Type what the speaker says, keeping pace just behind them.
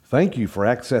Thank you for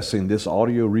accessing this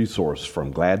audio resource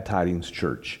from Glad Tidings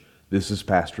Church. This is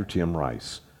Pastor Tim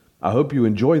Rice. I hope you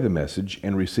enjoy the message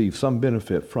and receive some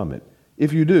benefit from it.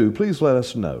 If you do, please let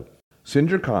us know. Send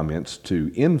your comments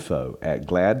to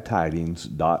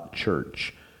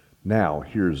info@gladtidings.church. Now,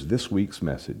 here's this week's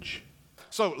message.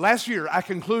 So last year, I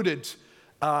concluded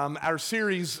our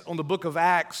series on the book of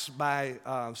Acts by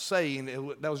saying,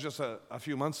 that was just a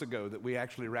few months ago that we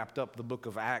actually wrapped up the book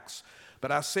of Acts.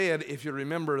 But I said, if you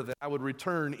remember, that I would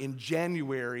return in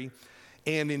January.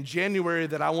 And in January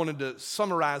that I wanted to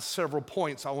summarize several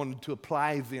points. I wanted to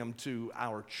apply them to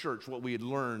our church, what we had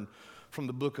learned from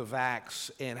the book of Acts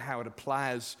and how it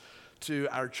applies to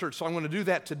our church. So I'm going to do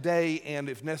that today, and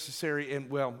if necessary,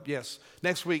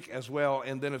 next week as well.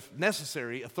 And then if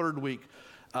necessary, a third week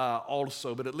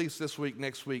also. But at least this week,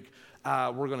 next week,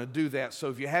 we're going to do that. So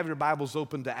if you have your Bibles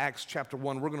open to Acts chapter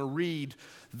 1, we're going to read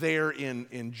there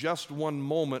in just one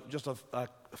moment, just a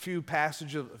few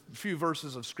passages, a few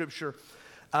verses of Scripture.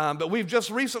 But we've just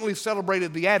recently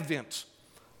celebrated the advent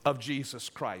of Jesus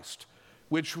Christ,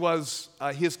 which was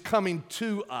his coming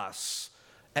to us.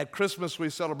 At Christmas, we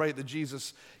celebrate that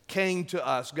Jesus came to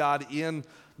us, God in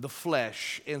the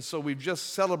flesh. And so we've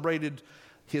just celebrated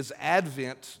his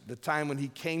advent, the time when he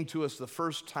came to us the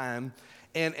first time.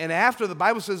 And after, the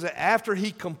Bible says that after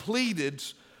he completed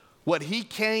what he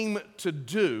came to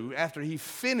do, after he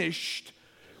finished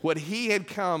what he had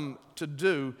come to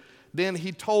do, then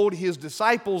he told his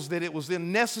disciples that it was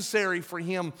then necessary for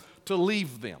him to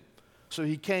leave them. So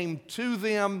he came to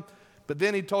them, but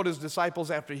then he told his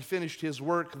disciples after he finished his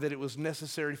work that it was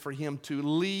necessary for him to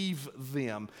leave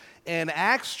them. And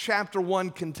Acts chapter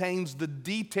 1 contains the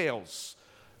details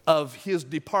of his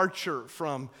departure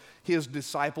from his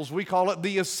disciples. We call it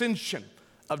the ascension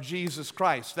of Jesus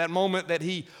Christ, that moment that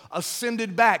he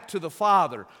ascended back to the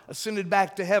Father, ascended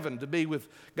back to heaven to be with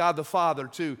God the Father,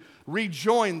 to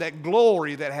rejoin that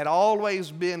glory that had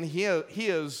always been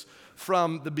his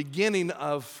from the beginning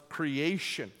of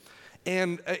creation.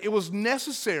 And it was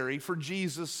necessary for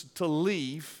Jesus to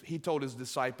leave, he told his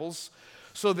disciples,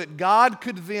 so that God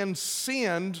could then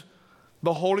send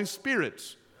the Holy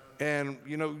Spirit. And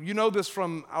you know this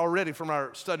from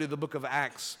our study of the book of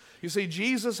Acts. You see,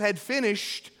 Jesus had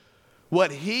finished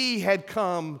what he had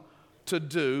come to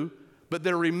do, but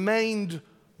there remained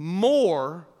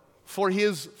more for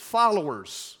his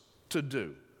followers to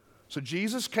do. So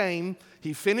Jesus came,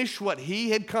 he finished what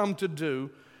he had come to do,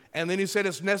 and then he said,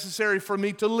 it's necessary for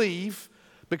me to leave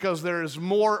because there is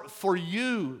more for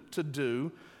you to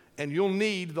do, and you'll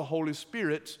need the Holy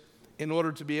Spirit in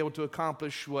order to be able to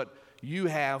accomplish what you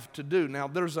have to do. Now,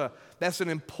 that's an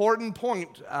important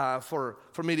point for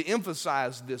me to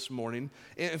emphasize this morning.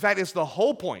 In fact, it's the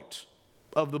whole point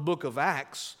of the book of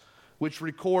Acts, which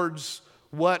records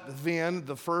what then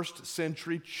the first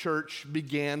century church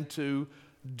began to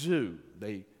do.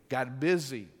 They got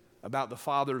busy about the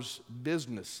Father's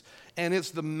business. And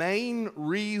it's the main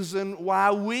reason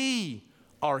why we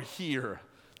are here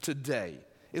today.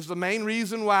 It's the main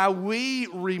reason why we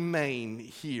remain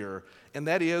here, and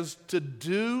that is to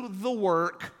do the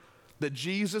work that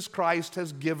Jesus Christ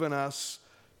has given us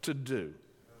to do.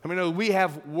 I mean, we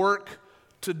have work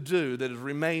to do that is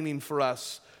remaining for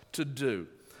us to do.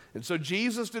 And so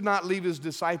Jesus did not leave his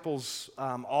disciples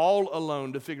all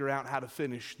alone to figure out how to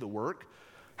finish the work,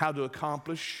 how to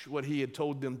accomplish what he had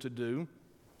told them to do.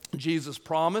 Jesus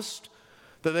promised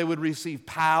that they would receive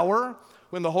power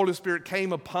when the Holy Spirit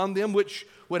came upon them, which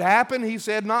would happen, he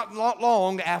said, not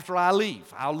long after I leave.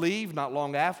 I'll leave, not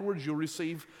long afterwards, you'll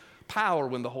receive power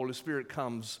when the Holy Spirit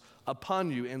comes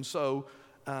upon you. And so,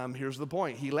 here's the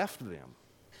point. He left them.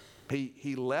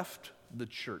 He left the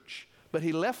church. But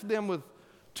he left them with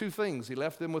two things. He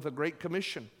left them with a great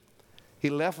commission. He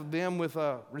left them with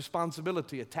a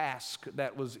responsibility, a task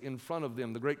that was in front of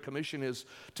them. The Great Commission is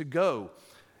to go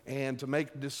and to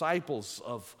make disciples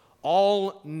of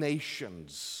all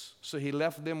nations. So he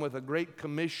left them with a great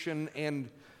commission, and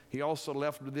he also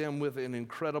left them with an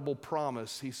incredible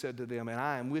promise. He said to them, and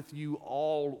I am with you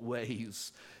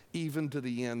always, even to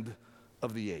the end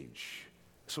of the age.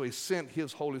 So he sent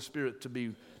his Holy Spirit to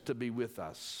be with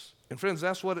us. And friends,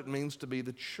 that's what it means to be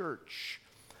the church.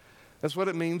 That's what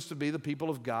it means to be the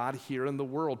people of God here in the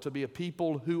world, to be a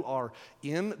people who are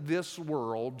in this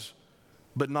world,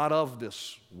 but not of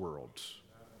this world.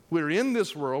 We're in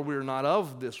this world, we're not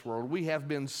of this world. We have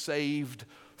been saved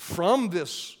from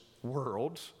this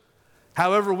world.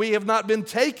 However, we have not been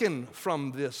taken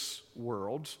from this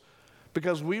world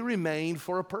because we remain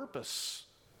for a purpose.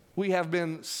 We have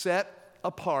been set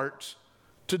apart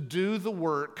to do the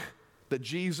work that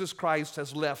Jesus Christ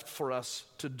has left for us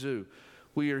to do.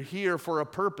 We are here for a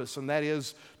purpose, and that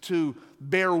is to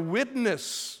bear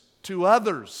witness to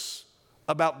others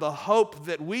about the hope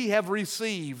that we have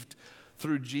received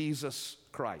through Jesus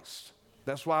Christ.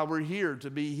 That's why we're here,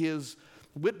 to be His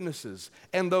witnesses.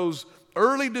 And those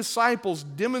early disciples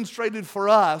demonstrated for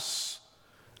us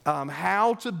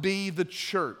how to be the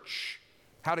church,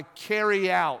 how to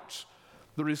carry out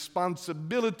the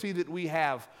responsibility that we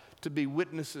have to be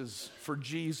witnesses for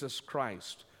Jesus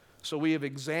Christ. So we have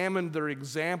examined their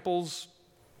examples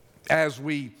as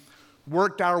we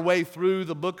worked our way through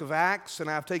the book of Acts, and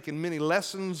I've taken many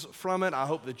lessons from it. I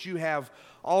hope that you have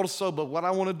also. But what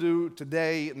I want to do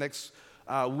today, next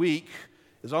week,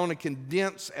 is I want to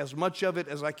condense as much of it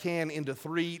as I can into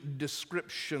three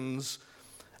descriptions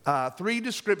of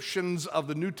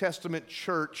the New Testament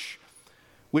church,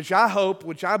 which I hope,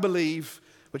 which I believe,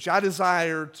 which I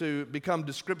desire to become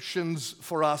descriptions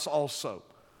for us also,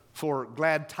 for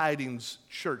Glad Tidings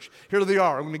Church. Here they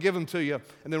are. I'm going to give them to you,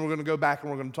 and then we're going to go back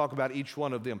and we're going to talk about each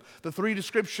one of them. The three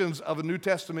descriptions of a New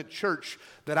Testament church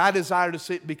that I desire to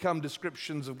see become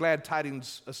descriptions of Glad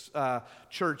Tidings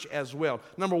Church as well.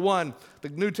 Number one, the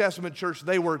New Testament church,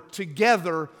 they were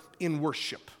together in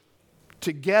worship.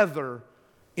 Together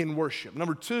in worship.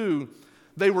 Number two,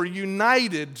 they were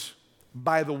united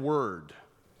by the Word.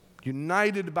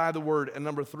 United by the Word. And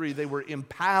number three, they were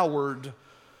empowered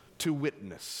to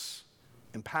witness.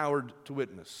 Empowered to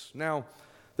witness. Now,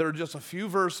 there are just a few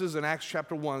verses in Acts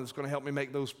chapter 1 that's going to help me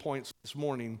make those points this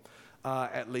morning,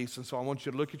 at least. And so I want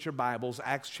you to look at your Bibles,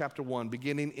 Acts chapter 1,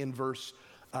 beginning in verse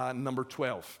number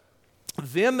 12.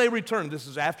 Then they returned. This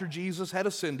is after Jesus had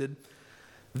ascended.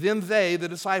 Then they, the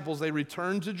disciples, they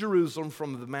returned to Jerusalem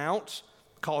from the mount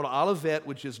called Olivet,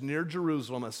 which is near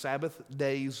Jerusalem, a Sabbath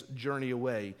day's journey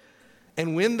away.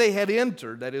 And when they had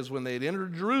entered, that is, when they had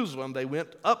entered Jerusalem, they went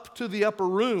up to the upper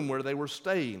room where they were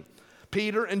staying.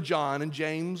 Peter and John and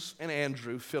James and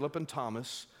Andrew, Philip and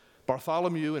Thomas,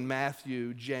 Bartholomew and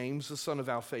Matthew, James the son of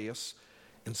Alphaeus,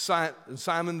 and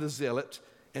Simon the Zealot,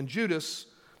 and Judas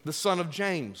the son of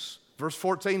James. Verse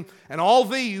 14, and all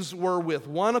these with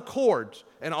one accord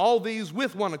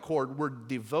were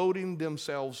devoting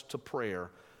themselves to prayer,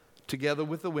 together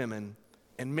with the women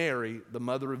and Mary, the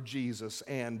mother of Jesus,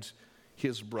 and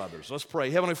his brothers. Let's pray.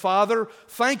 Heavenly Father,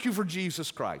 thank you for Jesus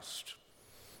Christ.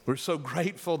 We're so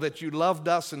grateful that you loved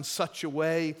us in such a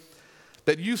way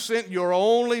that you sent your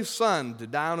only Son to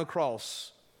die on a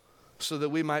cross so that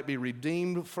we might be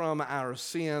redeemed from our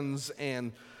sins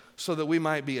and so that we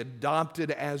might be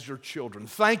adopted as your children.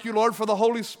 Thank you, Lord, for the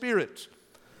Holy Spirit.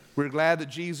 We're glad that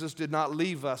Jesus did not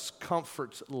leave us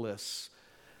comfortless,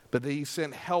 but that he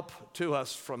sent help to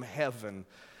us from heaven.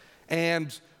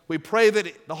 And we pray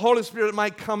that the Holy Spirit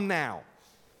might come now,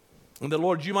 and that,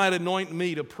 Lord, you might anoint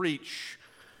me to preach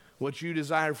what you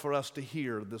desire for us to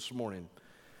hear this morning.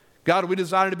 God, we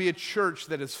desire to be a church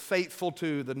that is faithful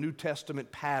to the New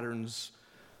Testament patterns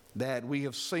that we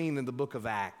have seen in the book of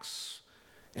Acts.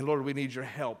 And, Lord, we need your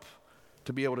help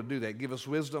to be able to do that. Give us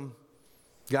wisdom.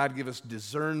 God, give us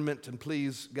discernment. And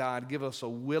please, God, give us a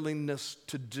willingness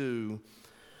to do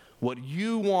what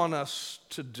you want us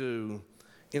to do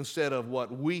instead of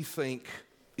what we think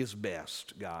is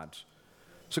best, God.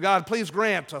 So, God, please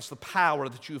grant us the power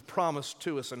that you've promised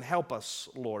to us and help us,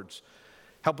 Lord.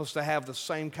 Help us to have the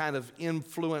same kind of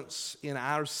influence in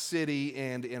our city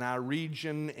and in our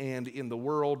region and in the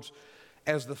world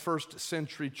as the first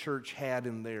century church had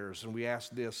in theirs. And we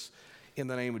ask this in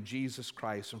the name of Jesus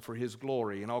Christ and for his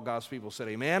glory. And all God's people said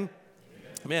amen.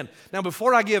 Amen. Now,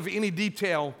 before I give any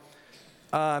detail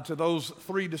to those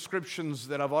three descriptions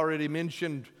that I've already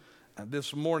mentioned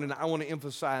this morning, I want to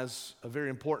emphasize a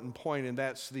very important point, and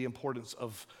that's the importance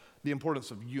of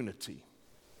unity.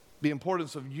 The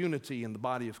importance of unity in the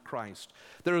body of Christ.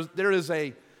 There is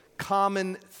a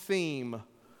common theme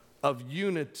of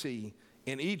unity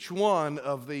in each one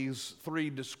of these three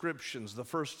descriptions. The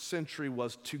first century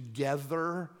was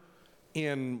together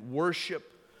in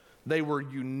worship. They were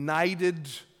united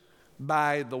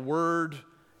by the word,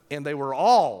 and they were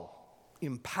all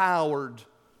empowered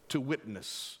to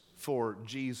witness for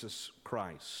Jesus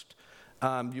Christ.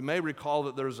 You may recall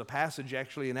that there's a passage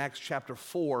actually in Acts chapter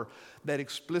 4 that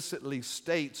explicitly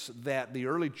states that the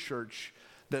early church,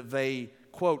 that they,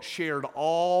 quote, shared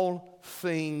all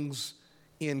things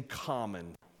in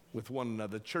common with one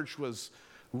another. The church was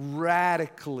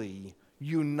radically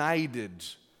united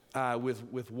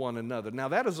with one another. Now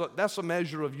that's a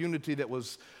measure of unity that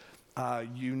was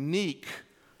unique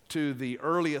to the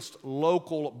earliest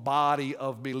local body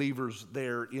of believers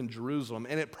there in Jerusalem.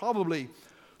 And it probably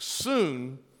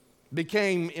soon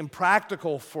became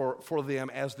impractical for them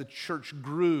as the church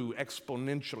grew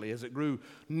exponentially, as it grew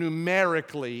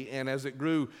numerically, and as it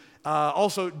grew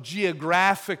also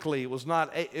geographically.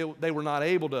 They were not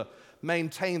able to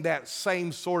maintain that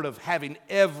same sort of having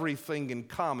everything in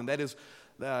common. That is,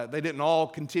 they didn't all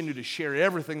continue to share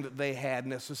everything that they had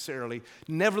necessarily.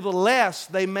 Nevertheless,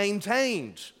 they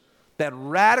maintained that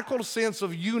radical sense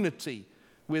of unity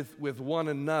with one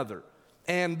another.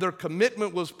 And their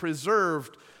commitment was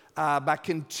preserved by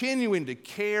continuing to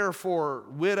care for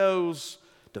widows,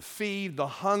 to feed the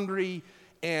hungry,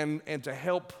 and to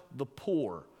help the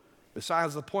poor.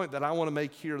 Besides, the point that I want to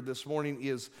make here this morning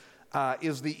is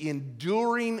the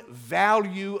enduring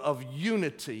value of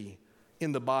unity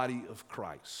in the body of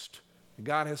Christ.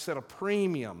 God has set a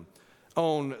premium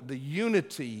on the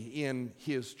unity in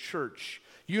His church.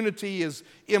 Unity is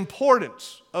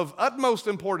important, of utmost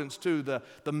importance to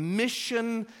the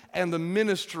mission and the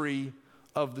ministry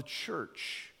of the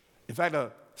church. In fact,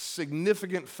 a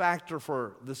significant factor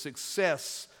for the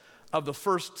success of the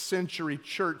first century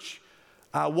church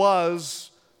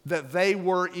was that they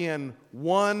were in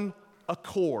one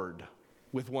accord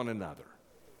with one another.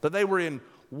 That they were in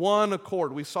one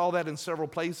accord. We saw that in several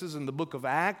places in the book of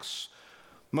Acts.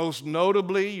 Most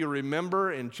notably, you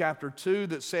remember in chapter 2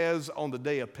 that says on the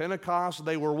day of Pentecost,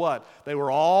 they were what? They were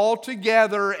all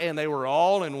together and they were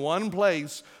all in one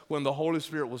place when the Holy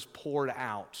Spirit was poured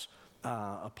out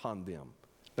upon them.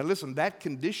 Now listen, that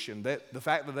condition, that the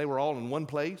fact that they were all in one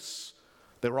place,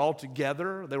 they were all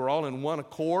together, they were all in one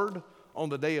accord on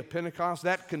the day of Pentecost,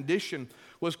 that condition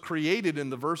was created in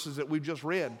the verses that we just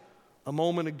read a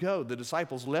moment ago. The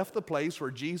disciples left the place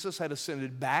where Jesus had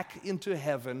ascended back into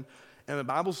heaven, and the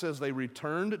Bible says they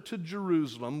returned to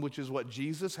Jerusalem, which is what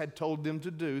Jesus had told them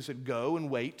to do. He said, go and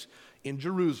wait in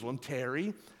Jerusalem,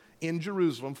 tarry in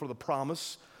Jerusalem for the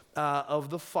promise of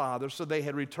the Father. So they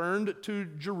had returned to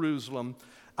Jerusalem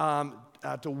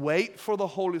to wait for the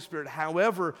Holy Spirit.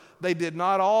 However, they did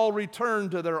not all return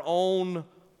to their own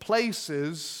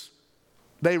places.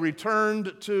 They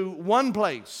returned to one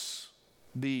place,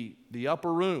 the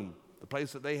upper room, the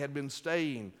place that they had been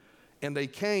staying. And they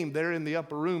came there in the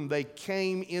upper room. They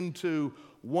came into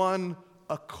one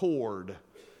accord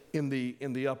in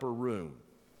the upper room.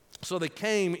 So they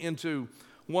came into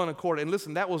one accord. And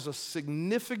listen, that was a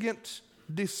significant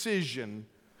decision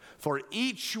for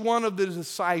each one of the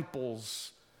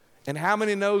disciples. And how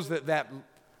many knows that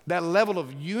level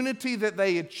of unity that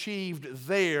they achieved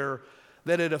there,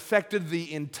 that it affected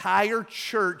the entire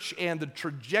church and the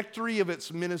trajectory of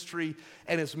its ministry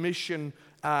and its mission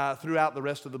throughout the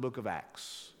rest of the book of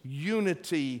Acts.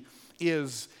 Unity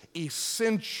is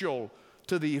essential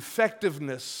to the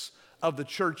effectiveness of the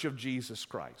church of Jesus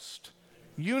Christ.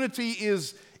 Unity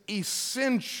is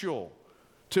essential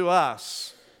to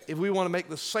us if we want to make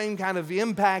the same kind of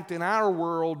impact in our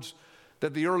world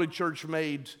that the early church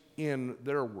made in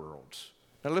their world.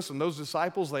 Now listen, those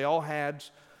disciples, they all had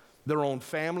their own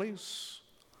families.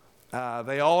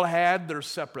 They all had their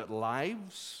separate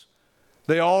lives.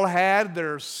 They all had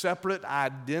their separate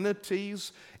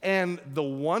identities. And the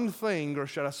one thing, or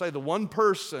should I say the one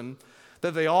person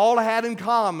that they all had in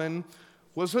common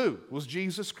was who? Was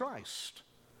Jesus Christ.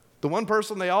 The one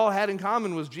person they all had in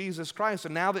common was Jesus Christ.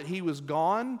 And now that He was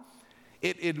gone,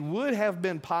 it would have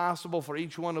been possible for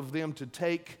each one of them to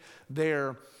take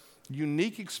their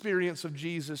unique experience of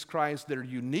Jesus Christ, their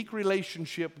unique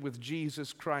relationship with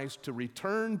Jesus Christ, to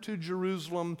return to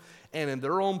Jerusalem and in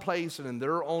their own place and in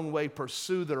their own way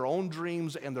pursue their own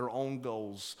dreams and their own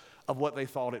goals of what they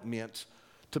thought it meant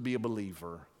to be a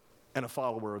believer and a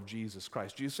follower of Jesus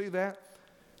Christ. Do you see that?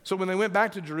 So when they went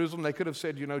back to Jerusalem, they could have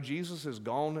said, you know, Jesus is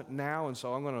gone now, and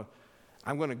so I'm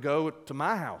going to go to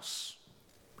my house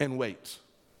and wait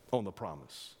on the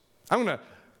promise. I'm going to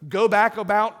go back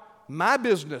about my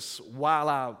business while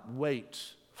I wait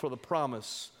for the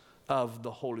promise of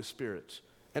the Holy Spirit.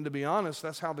 And to be honest,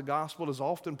 that's how the gospel is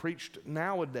often preached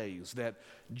nowadays, that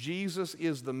Jesus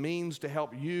is the means to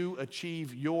help you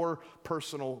achieve your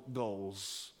personal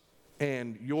goals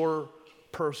and your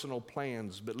personal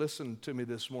plans. But listen to me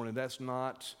this morning, that's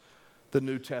not the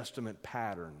New Testament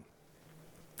pattern.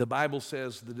 The Bible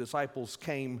says the disciples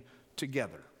came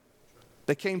together.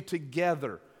 They came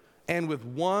together, and with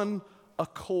one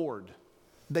accord,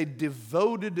 they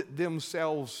devoted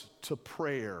themselves to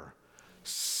prayer,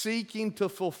 seeking to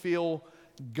fulfill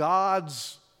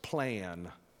God's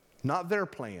plan, not their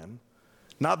plan,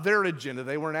 not their agenda.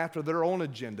 They weren't after their own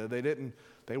agenda.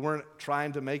 They weren't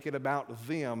trying to make it about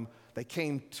them. They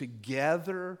came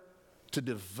together to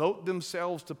devote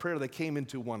themselves to prayer. They came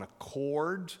into one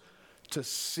accord to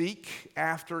seek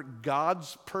after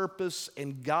God's purpose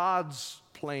and God's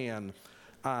plan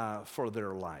for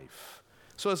their life.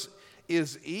 So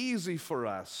it's easy for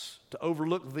us to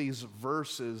overlook these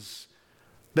verses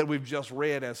that we've just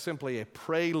read as simply a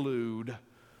prelude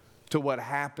to what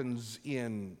happens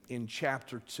in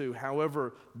chapter 2.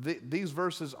 However, these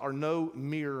verses are no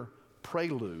mere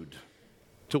prelude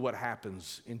to what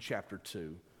happens in chapter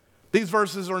 2. These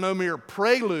verses are no mere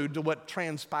prelude to what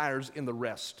transpires in the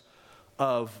rest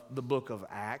of the book of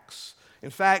Acts. In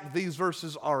fact, these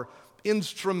verses are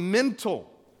instrumental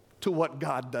to what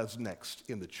God does next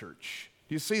in the church.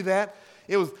 You see that?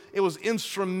 It was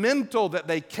instrumental that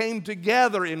they came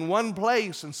together in one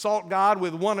place and sought God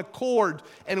with one accord,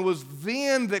 and it was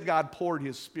then that God poured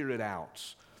His Spirit out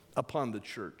upon the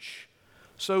church.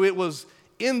 So it was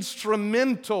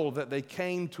instrumental that they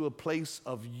came to a place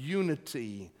of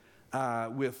unity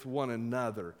with one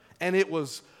another. And it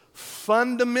was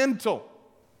fundamental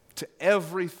to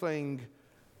everything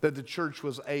that the church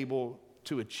was able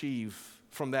to achieve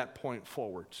from that point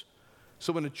forward.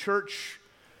 So when a church,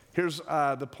 here's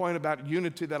the point about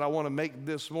unity that I want to make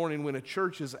this morning. When a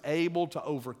church is able to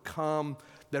overcome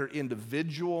their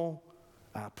individual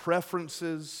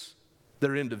preferences,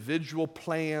 their individual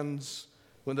plans,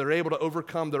 when they're able to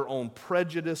overcome their own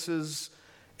prejudices,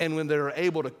 and when they're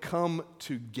able to come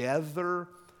together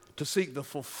to seek the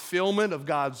fulfillment of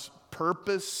God's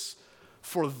purpose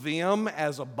for them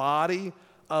as a body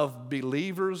of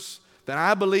believers, then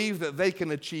I believe that they can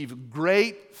achieve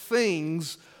great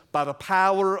things by the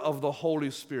power of the Holy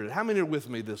Spirit. How many are with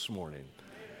me this morning?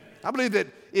 I believe that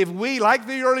if we, like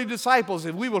the early disciples,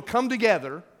 if we will come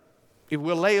together, if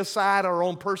we'll lay aside our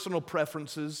own personal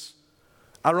preferences,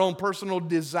 our own personal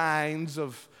designs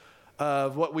of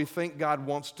what we think God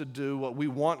wants to do, what we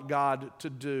want God to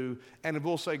do, and if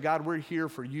we'll say, God, we're here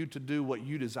for you to do what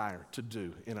you desire to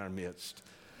do in our midst.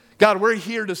 God, we're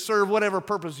here to serve whatever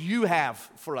purpose you have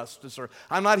for us to serve.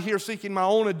 I'm not here seeking my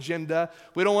own agenda.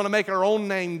 We don't want to make our own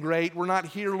name great. We're not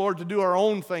here, Lord, to do our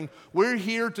own thing. We're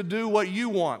here to do what you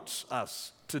want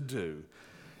us to do.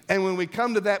 And when we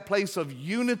come to that place of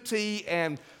unity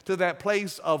and to that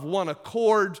place of one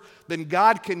accord, then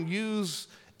God can use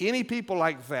any people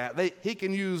like that. He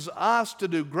can use us to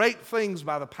do great things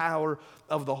by the power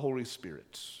of the Holy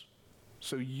Spirit.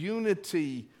 So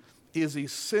unity is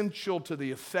essential to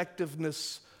the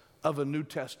effectiveness of a New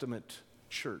Testament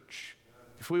church.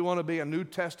 If we want to be a New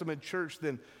Testament church,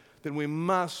 then we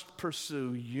must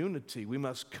pursue unity. We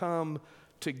must come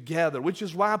together, which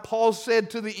is why Paul said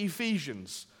to the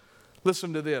Ephesians,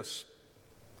 listen to this.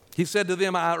 He said to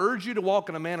them, I urge you to walk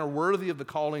in a manner worthy of the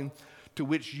calling to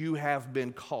which you have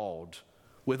been called,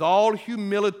 with all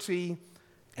humility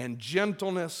and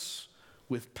gentleness,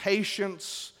 with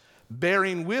patience,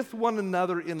 bearing with one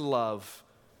another in love,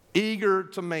 eager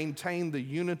to maintain the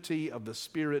unity of the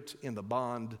Spirit in the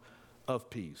bond of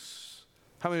peace.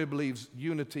 How many believes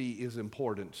unity is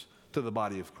important to the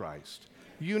body of Christ?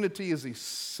 Unity is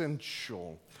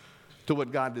essential to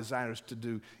what God desires to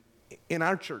do in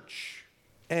our church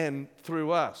and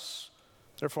through us.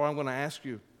 Therefore, I'm going to ask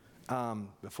you,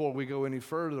 before we go any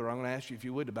further, I'm going to ask you if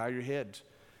you would to bow your head.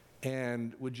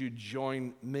 And would you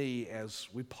join me as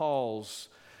we pause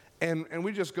and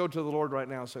we just go to the Lord right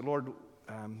now and say, Lord,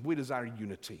 we desire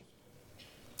unity.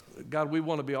 God, we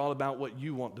want to be all about what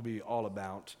you want to be all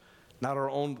about. Not our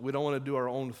own. We don't want to do our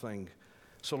own thing.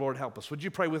 So, Lord, help us. Would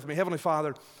you pray with me? Heavenly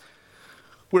Father,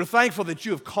 we're thankful that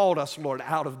you have called us, Lord,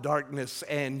 out of darkness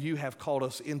and you have called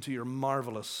us into your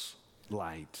marvelous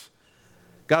light.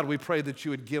 God, we pray that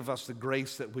you would give us the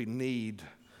grace that we need,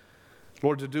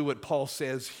 Lord, to do what Paul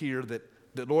says here,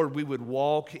 that Lord, we would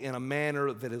walk in a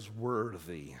manner that is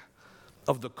worthy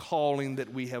of the calling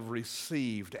that we have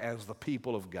received as the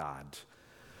people of God.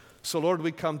 So, Lord,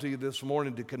 we come to you this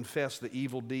morning to confess the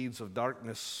evil deeds of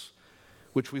darkness,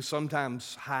 which we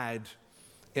sometimes hide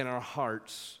in our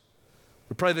hearts.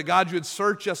 We pray that God, you would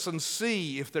search us and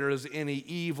see if there is any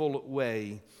evil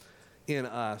way in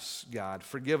us, God.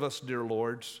 Forgive us, dear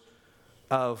Lord,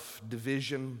 of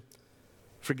division.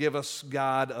 Forgive us,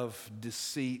 God, of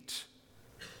deceit.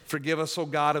 Forgive us, oh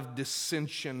God, of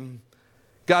dissension.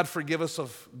 God, forgive us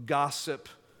of gossip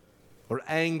or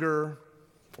anger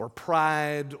or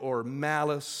pride or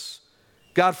malice.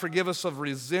 God, forgive us of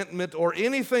resentment or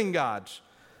anything, God,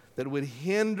 that would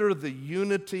hinder the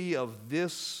unity of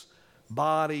this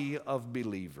body of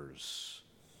believers.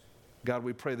 God,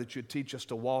 we pray that you'd teach us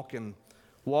to walk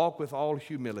with all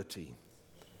humility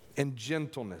and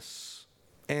gentleness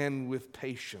and with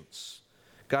patience.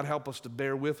 God, help us to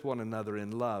bear with one another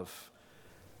in love.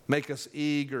 Make us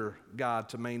eager, God,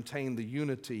 to maintain the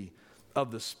unity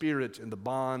of the Spirit and the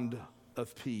bond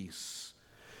of peace.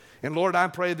 And Lord, I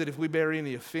pray that if we bear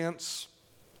any offense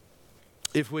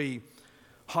if we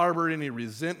harbor any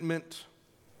resentment,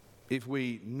 if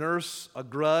we nurse a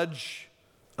grudge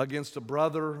against a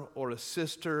brother or a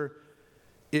sister,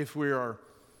 if we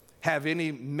have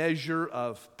any measure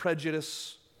of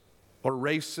prejudice or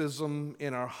racism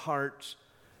in our heart,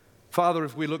 Father,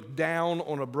 if we look down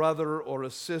on a brother or a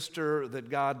sister, that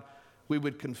God, we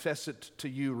would confess it to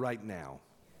you right now.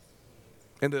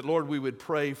 And that, Lord, we would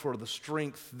pray for the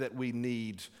strength that we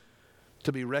need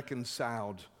to be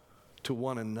reconciled to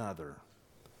one another.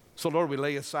 So, Lord, we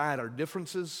lay aside our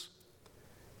differences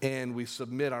and we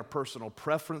submit our personal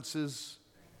preferences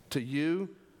to you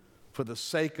for the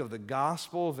sake of the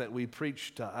gospel that we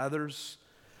preach to others.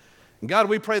 And God,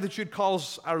 we pray that you'd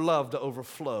cause our love to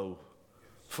overflow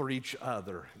for each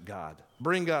other, God.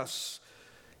 Bring us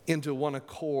into one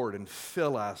accord and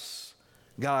fill us,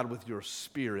 God, with your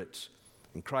Spirit.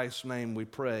 In Christ's name we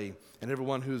pray. And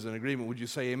everyone who's in agreement, would you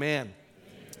say amen?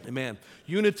 Amen. Amen.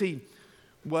 Unity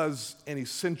was an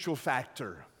essential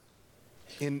factor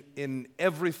in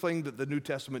everything that the New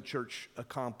Testament church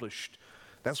accomplished.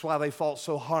 That's why they fought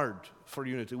so hard for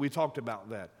unity. We talked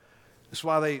about that. That's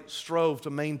why they strove to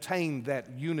maintain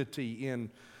that unity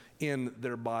in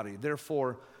their body.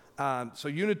 Therefore, so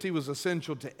unity was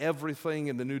essential to everything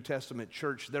in the New Testament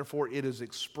church. Therefore, it is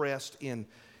expressed in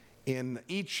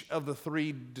each of the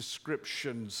three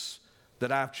descriptions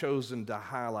that I've chosen to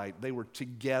highlight. They were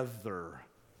together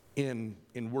in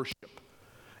worship.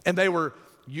 And they were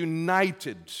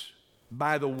united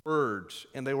by the word.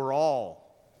 And they were all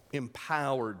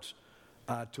empowered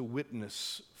to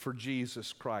witness for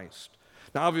Jesus Christ.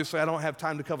 Now, obviously, I don't have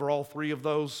time to cover all three of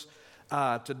those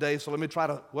today, so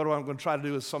what I'm going to try to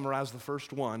do is summarize the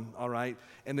first one, all right?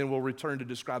 And then we'll return to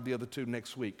describe the other two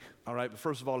next week, all right? But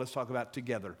first of all, let's talk about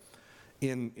together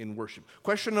in worship.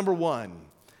 Question number one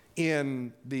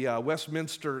in the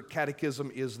Westminster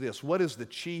Catechism is this: what is the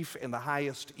chief and the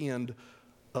highest end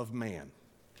of man?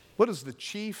 What is the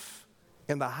chief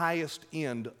and the highest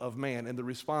end of man? And the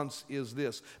response is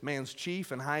this: man's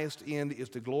chief and highest end is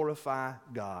to glorify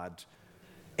God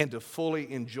and to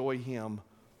fully enjoy him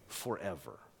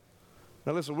forever.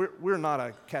 Now listen, we're not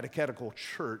a catechetical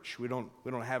church. We don't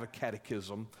have a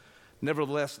catechism.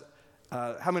 Nevertheless,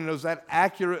 how many knows that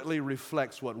accurately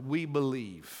reflects what we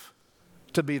believe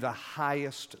to be the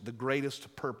highest, the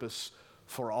greatest purpose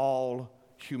for all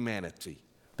humanity?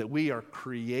 That we are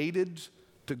created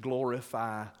to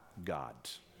glorify God.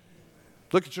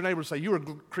 Look at your neighbor and say, you were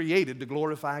created to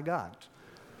glorify God.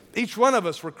 Each one of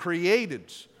us were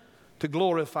created to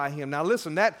glorify him. Now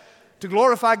listen, to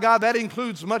glorify God, that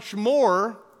includes much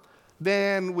more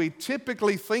than we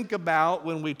typically think about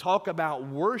when we talk about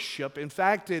worship. In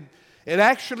fact, it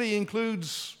actually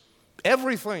includes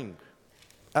everything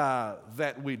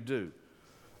that we do.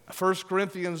 1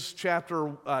 Corinthians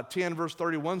chapter 10, verse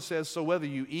 31 says, so whether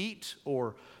you eat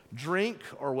or drink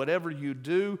or whatever you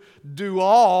do, do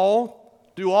all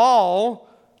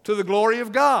to the glory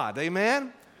of God.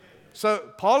 Amen?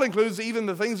 So Paul includes even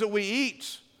the things that we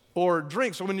eat or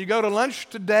drink. So when you go to lunch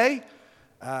today,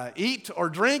 eat or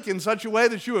drink in such a way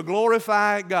that you will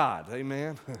glorify God.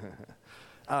 Amen?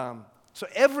 So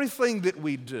everything that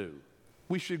we do,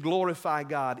 we should glorify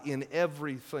God in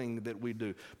everything that we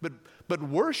do. But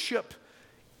worship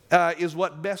is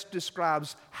what best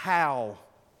describes how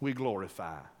we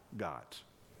glorify God,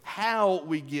 how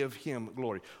we give him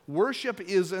glory. Worship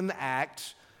is an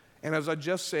act, and as I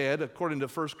just said, according to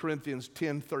 1 Corinthians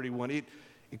 10:31,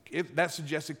 that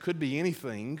suggests it could be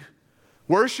anything.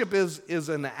 Worship is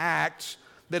an act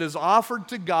that is offered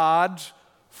to God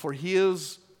for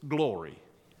his glory.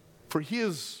 For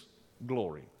his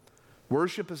glory.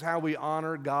 Worship is how we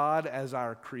honor God as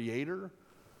our creator.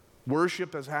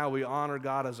 Worship is how we honor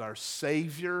God as our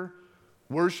Savior.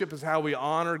 Worship is how we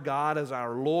honor God as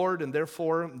our Lord, and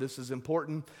therefore, this is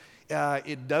important,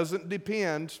 it doesn't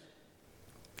depend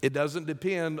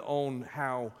on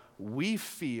how we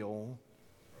feel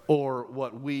or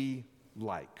what we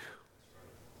like.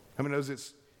 I mean,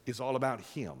 it's all about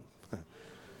him.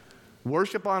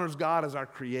 Worship honors God as our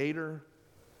creator,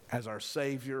 as our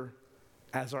Savior,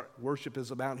 worship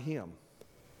is about him.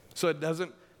 So it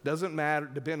doesn't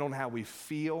depend on how we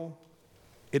feel.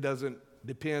 It doesn't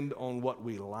depend on what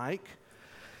we like.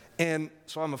 And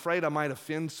so I'm afraid I might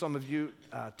offend some of you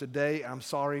today. I'm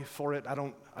sorry for it. I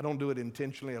don't do it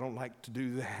intentionally. I don't like to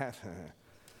do that.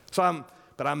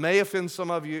 But I may offend some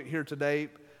of you here today,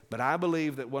 but I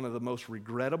believe that one of the most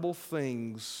regrettable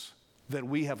things that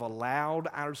we have allowed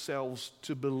ourselves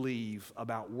to believe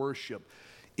about worship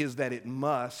is that it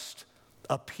must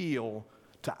appeal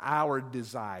to our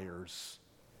desires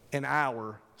and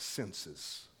our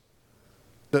senses.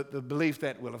 The belief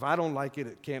that, well, if I don't like it,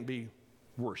 it can't be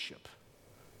worship.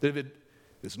 That if it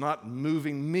is not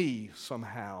moving me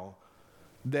somehow,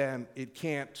 then it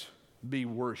can't be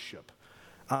worship.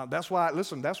 That's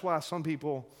why some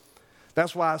people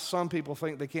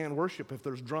think they can't worship if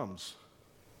there's drums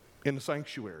in the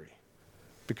sanctuary.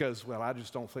 Because, well, I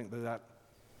just don't think that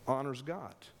honors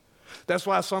God. That's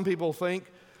why some people think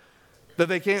that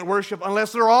they can't worship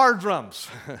unless there are drums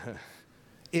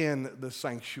in the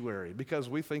sanctuary, because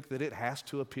we think that it has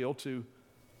to appeal to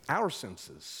our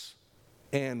senses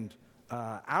and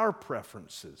our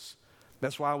preferences.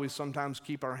 That's why we sometimes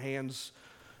keep our hands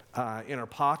in our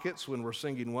pockets when we're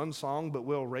singing one song, but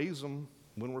we'll raise them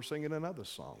when we're singing another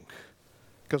song,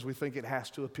 because we think it has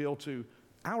to appeal to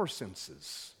our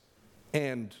senses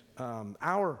and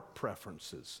our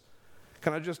preferences.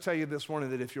 Can I just tell you this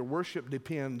morning that if your worship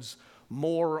depends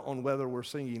more on whether we're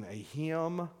singing a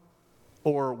hymn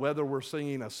or whether we're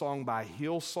singing a song by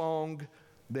Hillsong,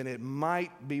 then it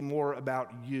might be more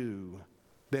about you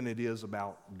than it is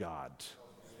about God.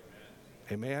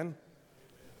 Amen?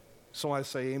 So I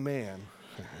say amen.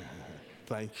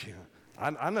 Thank you.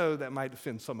 I know that might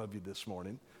offend some of you this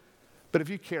morning, but if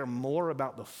you care more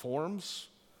about the forms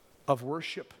of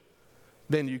worship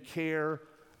than you care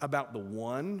about the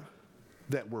one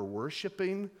that we're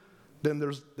worshiping, then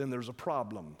there's a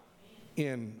problem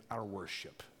in our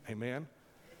worship. Amen?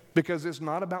 Because it's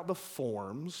not about the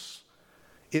forms.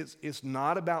 It's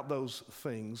not about those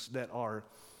things that are,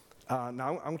 now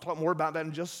I'm going to talk more about that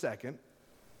in just a second,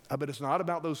 but it's not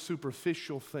about those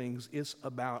superficial things. It's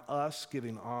about us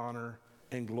giving honor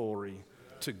and glory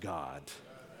to God.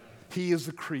 He is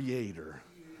the creator.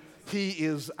 He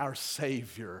is our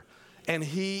Savior. And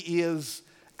He is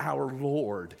our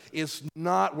Lord.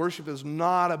 Worship is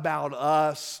not about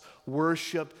us.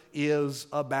 Worship is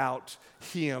about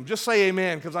Him. Just say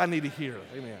amen, because I need to hear it.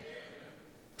 Amen.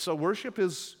 So worship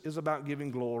is about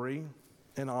giving glory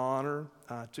and honor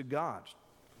to God.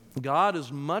 God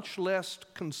is much less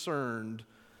concerned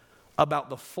about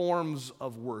the forms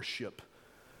of worship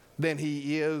than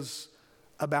He is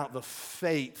about the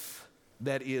faith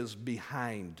that is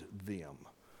behind them.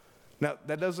 Now,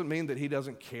 that doesn't mean that He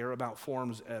doesn't care about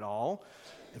forms at all.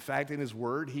 In fact, in His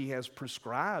Word, He has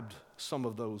prescribed some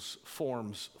of those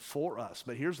forms for us.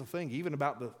 But here's the thing, even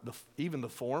about even the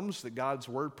forms that God's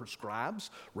Word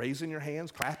prescribes, raising your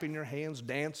hands, clapping your hands,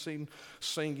 dancing,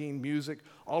 singing, music,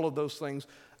 all of those things.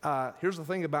 Here's the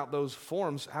thing about those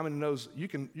forms. How many knows you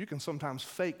can sometimes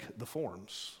fake the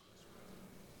forms?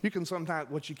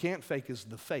 What you can't fake is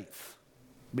the faith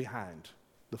behind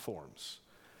the forms.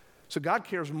 So God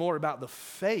cares more about the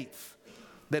faith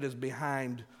that is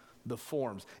behind the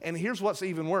forms. And here's what's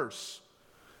even worse.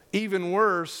 Even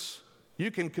worse,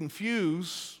 you can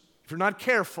confuse, if you're not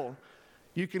careful,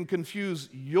 you can confuse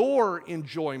your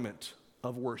enjoyment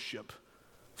of worship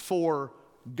for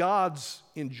God's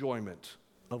enjoyment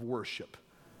of worship.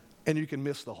 And you can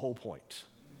miss the whole point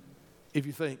if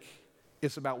you think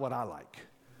it's about what I like.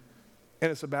 And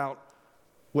it's about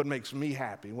what makes me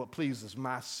happy and what pleases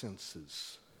my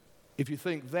senses. If you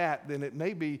think that, then it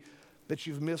may be that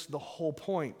you've missed the whole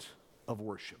point of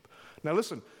worship. Now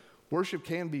listen, worship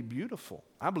can be beautiful.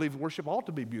 I believe worship ought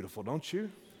to be beautiful, don't you?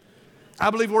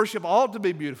 I believe worship ought to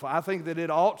be beautiful. I think that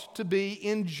it ought to be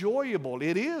enjoyable.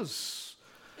 It is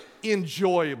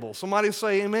enjoyable. Somebody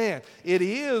say amen. It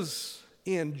is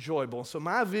enjoyable. So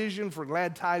my vision for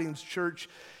Glad Tidings Church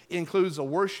includes a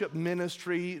worship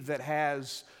ministry that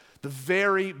has the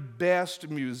very best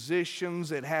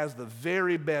musicians. It has the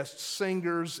very best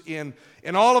singers in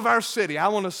all of our city. I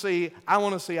want to see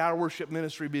our worship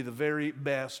ministry be the very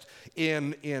best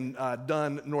in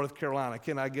Dunn, North Carolina.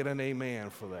 Can I get an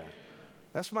amen for that?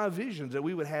 That's my vision, that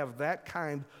we would have that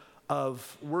kind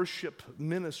of worship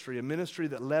ministry, a ministry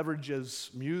that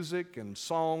leverages music and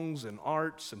songs and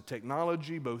arts and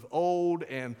technology, both old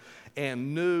and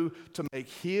new, to make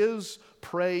His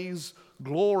praise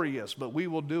glorious. But we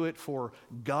will do it for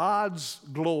God's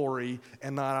glory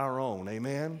and not our own.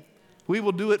 Amen? We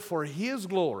will do it for His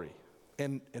glory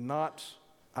and not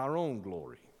our own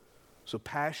glory. So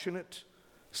passionate,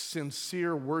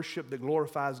 sincere worship that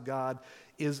glorifies God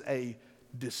is a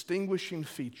distinguishing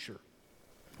feature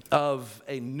of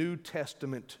a New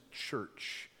Testament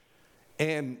church.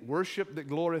 And worship that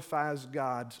glorifies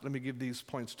God, let me give these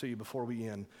points to you before we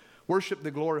end. Worship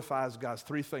that glorifies God's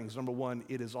three things. Number one,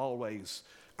 it is always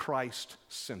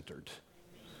Christ-centered.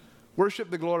 Worship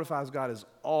that glorifies God is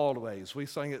always, we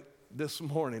sang it this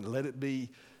morning, let it be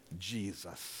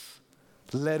Jesus.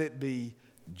 Let it be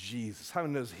Jesus. How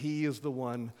many knows He is the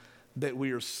one that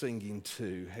we are singing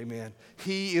to. Amen.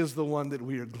 He is the one that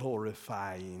we are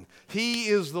glorifying. He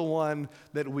is the one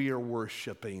that we are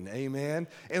worshiping. Amen.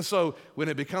 And so when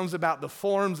it becomes about the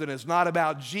forms and it's not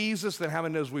about Jesus, then how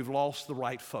many knows we've lost the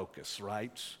right focus,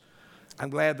 right? I'm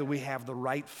glad that we have the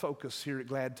right focus here at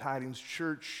Glad Tidings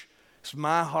Church. It's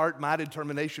my heart, my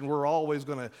determination. We're always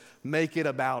going to make it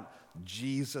about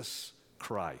Jesus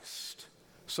Christ.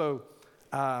 So,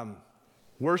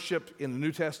 worship in the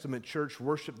New Testament church,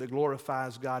 worship that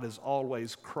glorifies God, is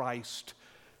always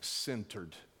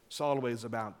Christ-centered. It's always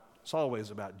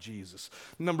about Jesus.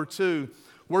 Number two,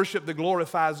 worship that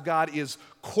glorifies God is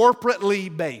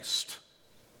corporately based.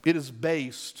 It is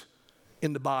based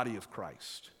in the body of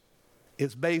Christ.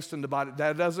 It's based in the body.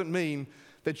 That doesn't mean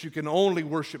that you can only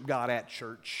worship God at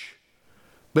church,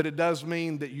 but it does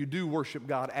mean that you do worship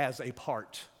God as a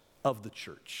part of the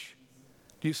church.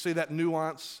 Do you see that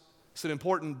nuance? It's an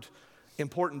important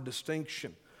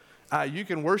distinction. You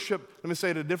can worship, let me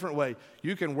say it a different way.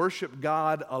 You can worship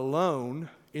God alone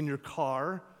in your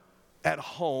car, at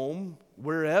home,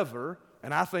 wherever.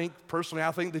 And I think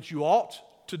that you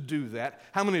ought to do that.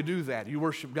 How many do that? You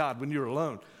worship God when you're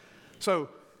alone. So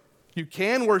you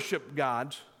can worship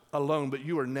God alone, but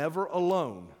you are never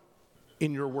alone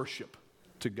in your worship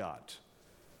to God.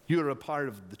 You are a part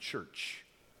of the church,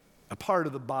 a part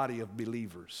of the body of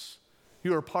believers.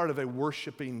 You are part of a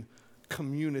worshiping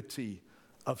community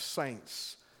of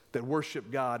saints that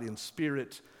worship God in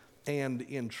spirit and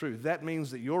in truth. That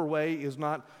means that your way is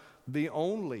not the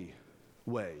only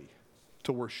way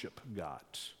to worship God.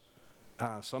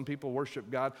 Some people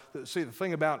worship God. See, the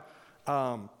thing about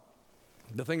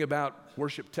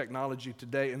worship technology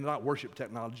today, and not worship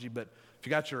technology, but if you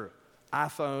got your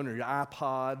iPhone or your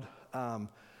iPod,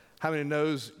 how many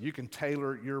knows you can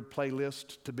tailor your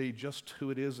playlist to be just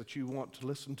who it is that you want to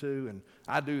listen to? And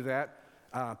I do that.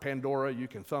 Pandora, you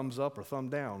can thumbs up or thumb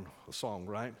down a song,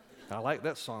 right? I like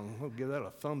that song. I'll give that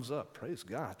a thumbs up. Praise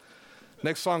God.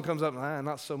 Next song comes up,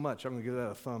 not so much. I'm going to give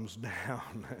that a thumbs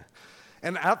down.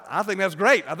 And I think that's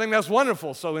great. I think that's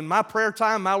wonderful. So in my prayer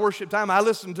time, my worship time, I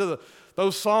listen to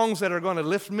those songs that are going to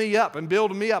lift me up and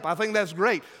build me up. I think that's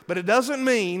great. But it doesn't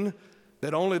mean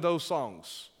that only those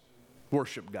songs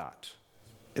worship God.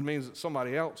 It means that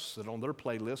somebody else, that on their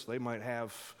playlist, they might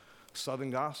have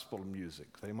Southern gospel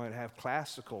music. They might have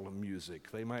classical music.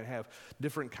 They might have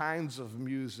different kinds of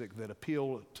music that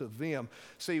appeal to them.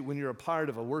 See, when you're a part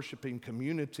of a worshiping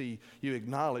community, you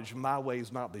acknowledge my way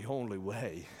is not the only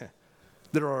way.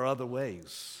 There are other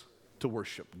ways to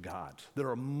worship God. There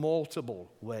are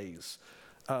multiple ways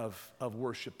of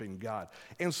worshiping God.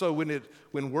 And so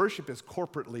when worship is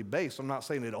corporately based, I'm not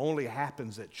saying it only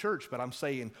happens at church, but I'm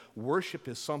saying worship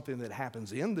is something that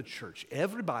happens in the church.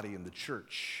 Everybody in the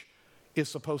church is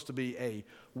supposed to be a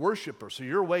worshiper. So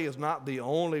your way is not the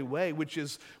only way, which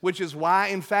is why,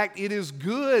 in fact, it is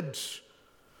good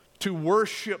to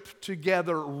worship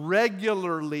together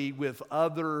regularly with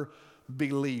other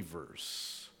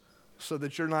believers, so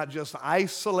that you're not just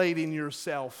isolating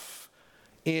yourself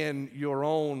in your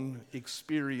own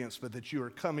experience, but that you are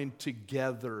coming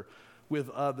together with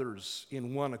others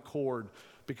in one accord,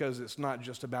 because it's not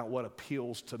just about what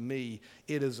appeals to me,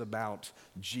 it is about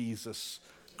Jesus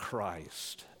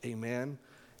Christ. Amen?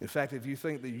 In fact, if you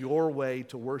think that your way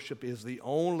to worship is the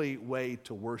only way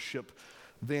to worship,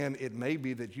 then it may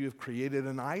be that you have created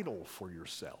an idol for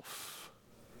yourself,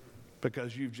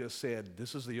 because you've just said,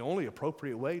 this is the only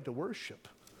appropriate way to worship.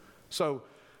 So,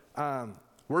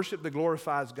 worship that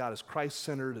glorifies God is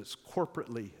Christ-centered, it's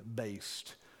corporately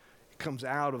based. It comes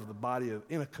out of the body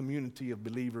in a community of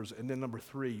believers. And then number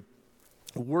three,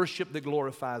 worship that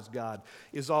glorifies God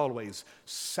is always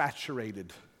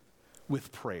saturated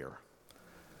with prayer.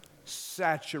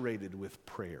 Saturated with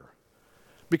prayer.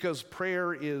 Because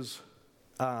prayer is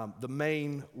the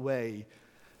main way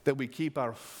that we keep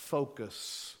our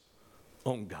focus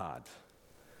on God.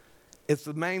 It's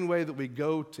the main way that we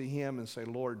go to Him and say,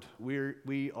 Lord,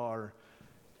 we are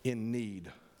in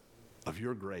need of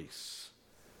your grace.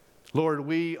 Lord,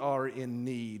 we are in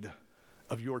need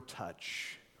of your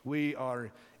touch. We are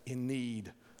in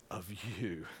need of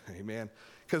you. Amen.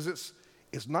 Because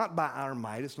it's not by our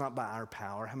might, it's not by our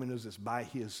power. How many knows it's by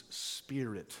His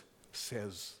Spirit,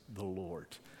 says the Lord.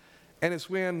 And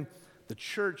it's when the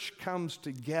church comes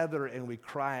together and we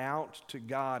cry out to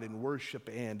God in worship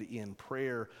and in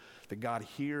prayer that God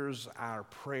hears our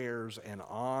prayers and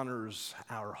honors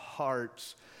our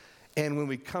hearts. And when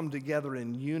we come together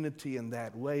in unity in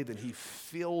that way, that He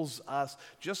fills us,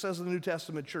 just as the New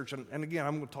Testament church, and again,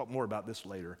 I'm going to talk more about this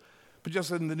later, But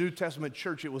just in the New Testament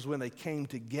church, it was when they came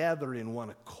together in one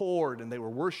accord and they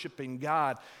were worshiping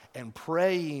God and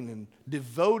praying and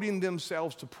devoting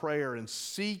themselves to prayer and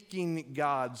seeking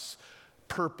God's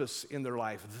purpose in their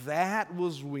life. That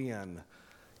was when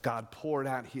God poured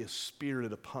out His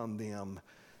Spirit upon them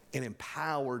and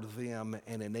empowered them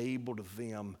and enabled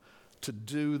them to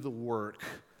do the work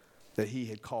that He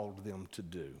had called them to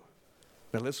do.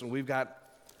 Now listen, we've got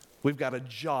a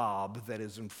job that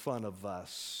is in front of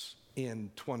us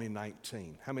in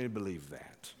 2019. How many believe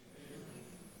that?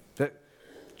 That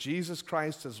Jesus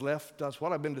Christ has left us.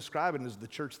 What I've been describing is the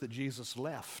church that Jesus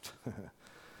left.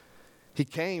 He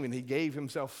came and He gave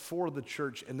Himself for the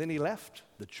church, and then He left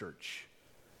the church.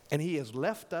 And He has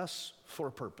left us for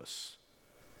a purpose.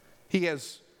 He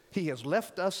has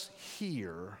left us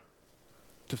here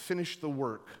to finish the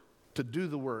work, to do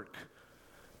the work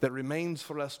that remains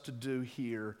for us to do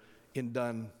here in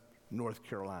Dunn, North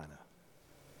Carolina.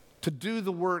 To do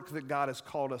the work that God has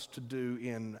called us to do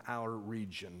in our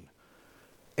region.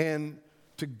 And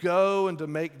to go and to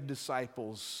make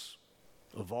disciples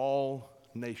of all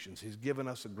nations. He's given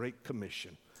us a great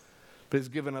commission. But He's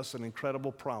given us an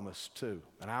incredible promise too.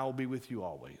 And I will be with you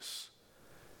always.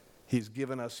 He's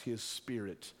given us His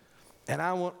Spirit. And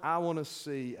I want to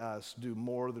see us do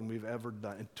more than we've ever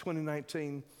done. In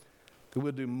 2019,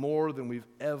 we'll do more than we've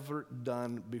ever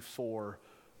done before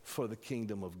for the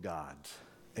kingdom of God.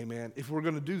 Amen. If we're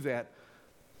going to do that,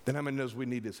 then how many knows we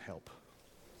need His help?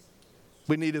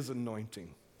 We need His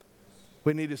anointing.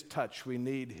 We need His touch. We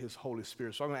need His Holy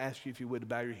Spirit. So I'm going to ask you, if you would, to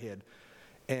bow your head.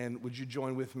 And would you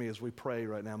join with me as we pray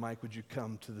right now? Mike, would you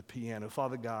come to the piano?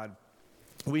 Father God,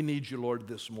 we need you, Lord,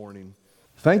 this morning.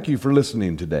 Thank you for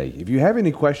listening today. If you have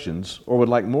any questions or would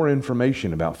like more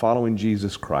information about following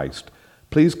Jesus Christ,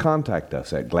 please contact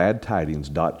us at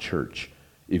gladtidings.church.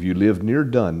 If you live near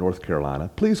Dunn, North Carolina,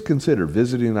 please consider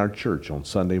visiting our church on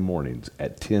Sunday mornings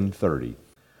at 10:30.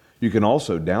 You can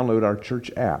also download our church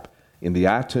app in the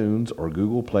iTunes or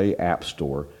Google Play App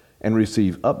Store and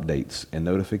receive updates and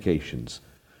notifications.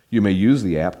 You may use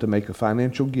the app to make a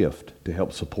financial gift to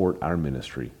help support our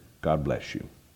ministry. God bless you.